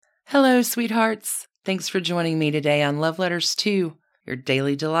Hello, sweethearts. Thanks for joining me today on Love Letters 2, your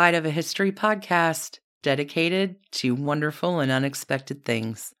daily delight of a history podcast dedicated to wonderful and unexpected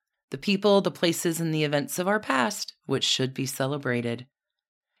things. The people, the places, and the events of our past, which should be celebrated.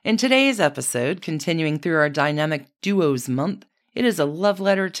 In today's episode, continuing through our Dynamic Duos month, it is a love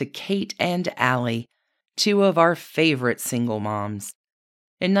letter to Kate and Allie, two of our favorite single moms.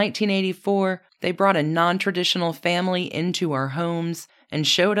 In 1984, they brought a non-traditional family into our homes and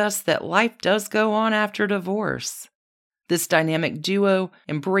showed us that life does go on after divorce. This dynamic duo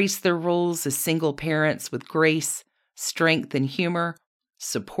embraced their roles as single parents with grace, strength, and humor,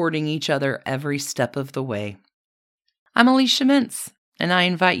 supporting each other every step of the way. I'm Alicia Mintz, and I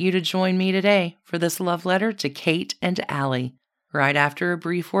invite you to join me today for this love letter to Kate and Allie, right after a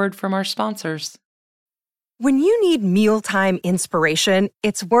brief word from our sponsors. When you need mealtime inspiration,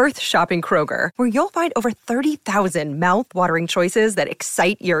 it's worth shopping Kroger, where you'll find over 30,000 mouth-watering choices that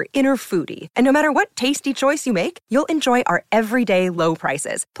excite your inner foodie. And no matter what tasty choice you make, you'll enjoy our everyday low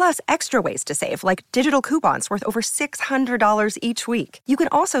prices, plus extra ways to save, like digital coupons worth over $600 each week. You can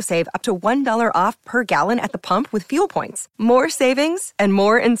also save up to $1 off per gallon at the pump with fuel points. More savings and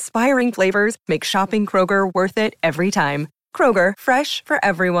more inspiring flavors make shopping Kroger worth it every time. Kroger, fresh for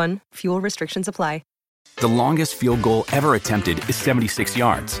everyone. Fuel restrictions apply. The longest field goal ever attempted is 76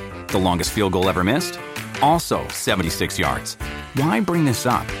 yards. The longest field goal ever missed? Also 76 yards. Why bring this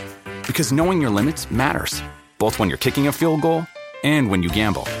up? Because knowing your limits matters, both when you're kicking a field goal and when you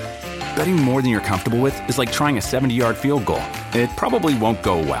gamble. Betting more than you're comfortable with is like trying a 70-yard field goal. It probably won't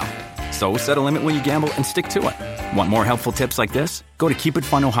go well. So set a limit when you gamble and stick to it. Want more helpful tips like this? Go to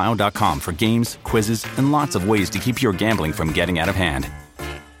keepitfunohio.com for games, quizzes, and lots of ways to keep your gambling from getting out of hand.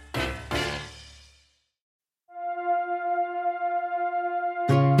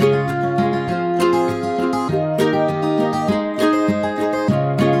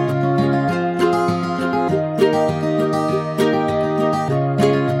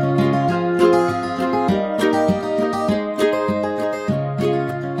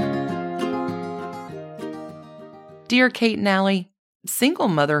 Dear Kate and Allie, single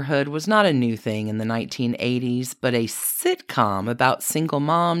motherhood was not a new thing in the 1980s, but a sitcom about single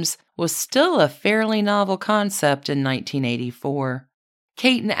moms was still a fairly novel concept in 1984.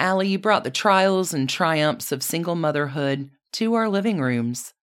 Kate and Allie brought the trials and triumphs of single motherhood to our living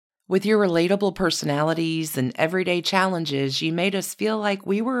rooms. With your relatable personalities and everyday challenges, you made us feel like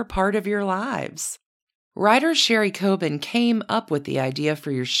we were a part of your lives. Writer Sherry Coben came up with the idea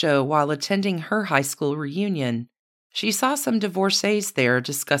for your show while attending her high school reunion. She saw some divorcees there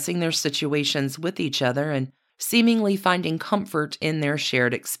discussing their situations with each other and seemingly finding comfort in their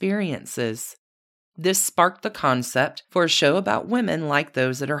shared experiences. This sparked the concept for a show about women like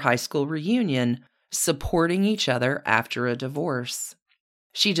those at her high school reunion, supporting each other after a divorce.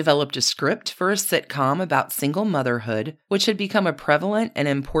 She developed a script for a sitcom about single motherhood, which had become a prevalent and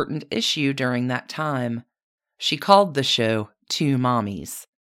important issue during that time. She called the show Two Mommies.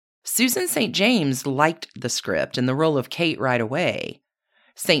 Susan St. James liked the script and the role of Kate right away.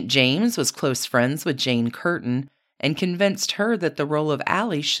 St. James was close friends with Jane Curtin and convinced her that the role of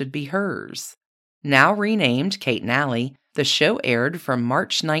Allie should be hers. Now renamed Kate and Allie, the show aired from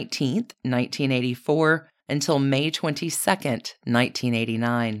March 19th, 1984 until May 22nd,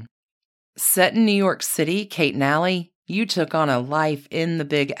 1989. Set in New York City, Kate and Allie, you took on a life in the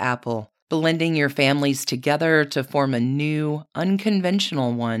Big Apple, blending your families together to form a new,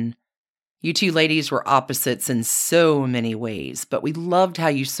 unconventional one. You two ladies were opposites in so many ways, but we loved how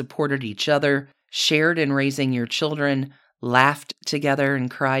you supported each other, shared in raising your children, laughed together,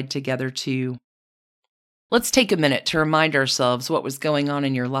 and cried together too. Let's take a minute to remind ourselves what was going on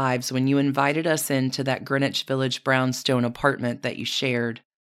in your lives when you invited us into that Greenwich Village brownstone apartment that you shared.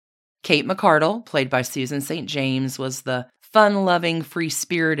 Kate McCardle, played by Susan St. James, was the fun-loving,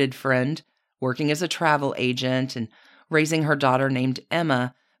 free-spirited friend, working as a travel agent and raising her daughter named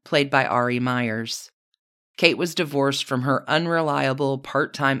Emma, played by Ari Myers. Kate was divorced from her unreliable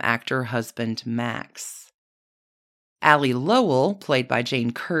part-time actor husband, Max. Allie Lowell, played by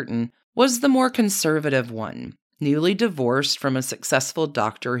Jane Curtin, was the more conservative one, newly divorced from a successful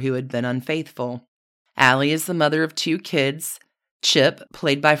doctor who had been unfaithful. Allie is the mother of two kids, Chip,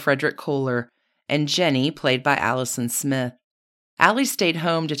 played by Frederick Kohler, and Jenny, played by Allison Smith. Allie stayed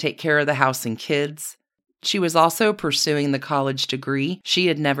home to take care of the house and kids. She was also pursuing the college degree she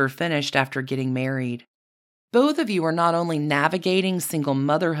had never finished after getting married. Both of you are not only navigating single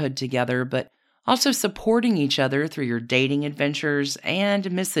motherhood together, but also supporting each other through your dating adventures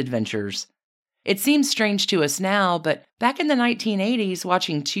and misadventures. It seems strange to us now, but back in the 1980s,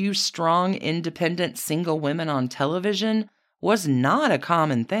 watching two strong, independent, single women on television was not a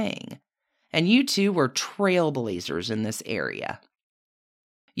common thing. and you two were trailblazers in this area.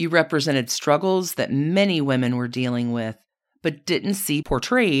 You represented struggles that many women were dealing with, but didn't see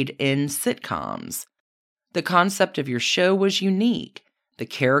portrayed in sitcoms. The concept of your show was unique, the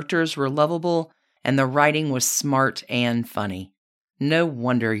characters were lovable, and the writing was smart and funny. No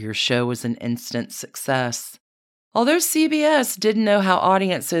wonder your show was an instant success. Although CBS didn't know how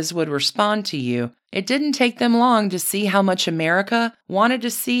audiences would respond to you, it didn't take them long to see how much America wanted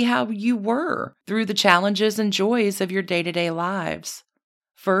to see how you were through the challenges and joys of your day-to-day lives.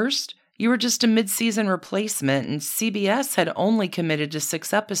 First, you were just a mid-season replacement, and CBS had only committed to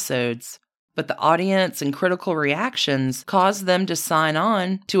 6 episodes. But the audience and critical reactions caused them to sign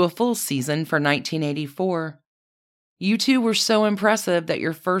on to a full season for 1984. You two were so impressive that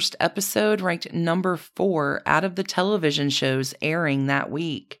your first episode ranked number 4 out of the television shows airing that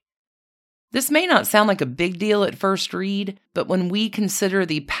week. This may not sound like a big deal at first read, but when we consider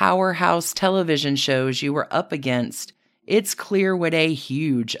the powerhouse television shows you were up against, it's clear what a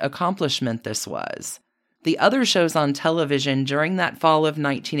huge accomplishment this was. The other shows on television during that fall of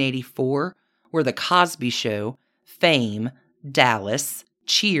 1984 were The Cosby Show, Fame, Dallas,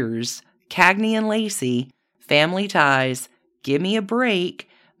 Cheers, Cagney and Lacey, Family Ties, Gimme a Break,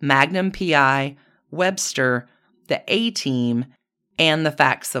 Magnum P.I., Webster, The A-Team, and The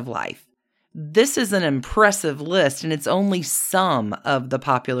Facts of Life. This is an impressive list, and it's only some of the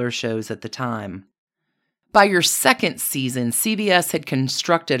popular shows at the time. By your second season, CBS had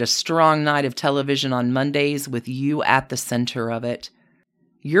constructed a strong night of television on Mondays with you at the center of it.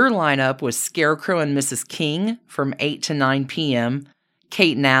 Your lineup was Scarecrow and Mrs. King from 8 to 9 p.m.,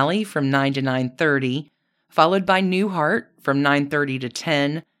 Kate and Allie from 9 to 9:30, followed by Newhart from 9:30 to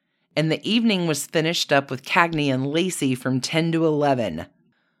 10, and the evening was finished up with Cagney and Lacey from 10 to 11.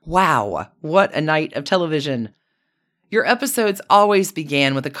 Wow, what a night of television! Your episodes always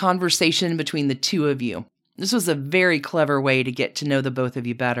began with a conversation between the two of you. This was a very clever way to get to know the both of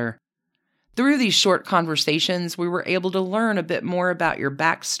you better. Through these short conversations, we were able to learn a bit more about your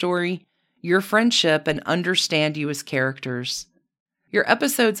backstory, your friendship, and understand you as characters. Your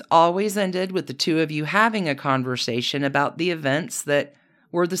episodes always ended with the two of you having a conversation about the events that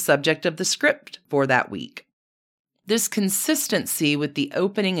were the subject of the script for that week. This consistency with the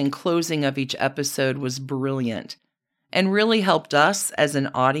opening and closing of each episode was brilliant and really helped us as an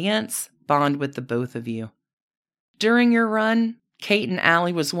audience bond with the both of you. During your run, Kate and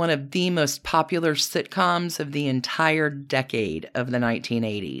Allie was one of the most popular sitcoms of the entire decade of the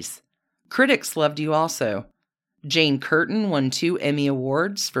 1980s. Critics loved you also. Jane Curtin won 2 Emmy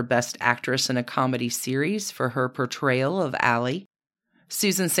Awards for Best Actress in a Comedy Series for her portrayal of Allie.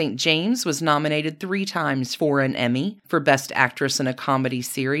 Susan St. James was nominated 3 times for an Emmy for Best Actress in a Comedy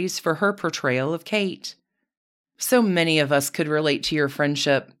Series for her portrayal of Kate. So many of us could relate to your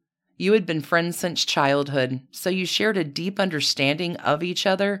friendship. You had been friends since childhood, so you shared a deep understanding of each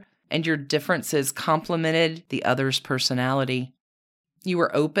other, and your differences complemented the other's personality. You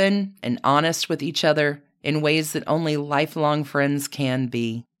were open and honest with each other in ways that only lifelong friends can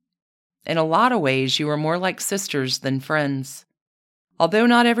be. In a lot of ways, you were more like sisters than friends. Although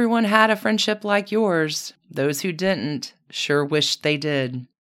not everyone had a friendship like yours, those who didn't sure wished they did.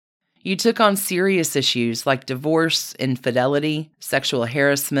 You took on serious issues like divorce, infidelity, sexual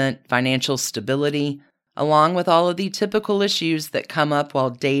harassment, financial stability, along with all of the typical issues that come up while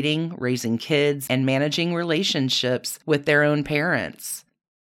dating, raising kids, and managing relationships with their own parents.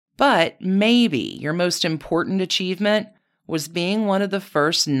 But maybe your most important achievement was being one of the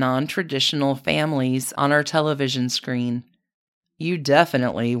first non-traditional families on our television screen. You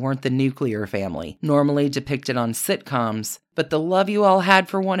definitely weren't the nuclear family, normally depicted on sitcoms, but the love you all had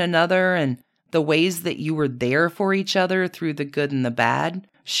for one another and the ways that you were there for each other through the good and the bad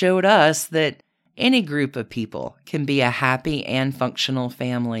showed us that any group of people can be a happy and functional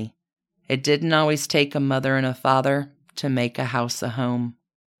family. It didn't always take a mother and a father to make a house a home.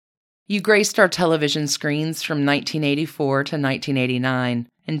 You graced our television screens from 1984 to 1989,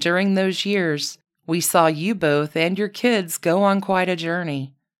 and during those years, we saw you both and your kids go on quite a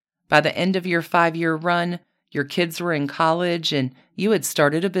journey. By the end of your 5-year run, your kids were in college and you had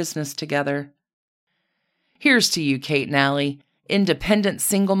started a business together. Here's to you, Kate and Allie, independent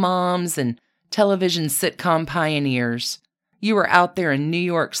single moms and television sitcom pioneers. You were out there in New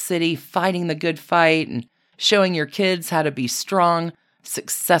York City fighting the good fight and showing your kids how to be strong,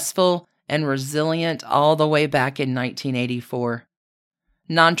 successful, and resilient all the way back in 1984.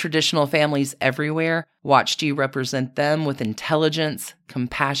 Non-traditional families everywhere watched you represent them with intelligence,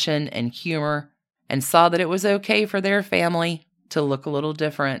 compassion, and humor, and saw that it was okay for their family to look a little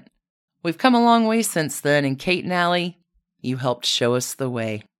different. We've come a long way since then, and Kate and Allie, you helped show us the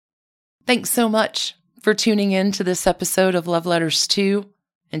way. Thanks so much for tuning in to this episode of Love Letters 2.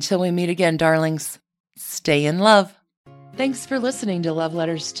 Until we meet again, darlings, stay in love. Thanks for listening to Love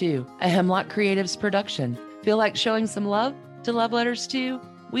Letters 2, a Hemlock Creatives production. Feel like showing some love to Love Letters 2?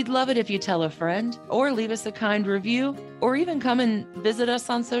 We'd love it if you tell a friend or leave us a kind review or even come and visit us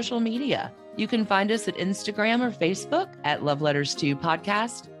on social media. You can find us at Instagram or Facebook at Love Letters 2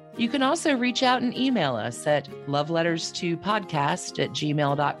 Podcast. You can also reach out and email us at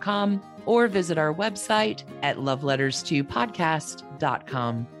loveletters2podcast@gmail.com or visit our website at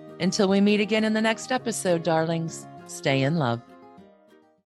loveletters2podcast.com. Until we meet again in the next episode, darlings, stay in love.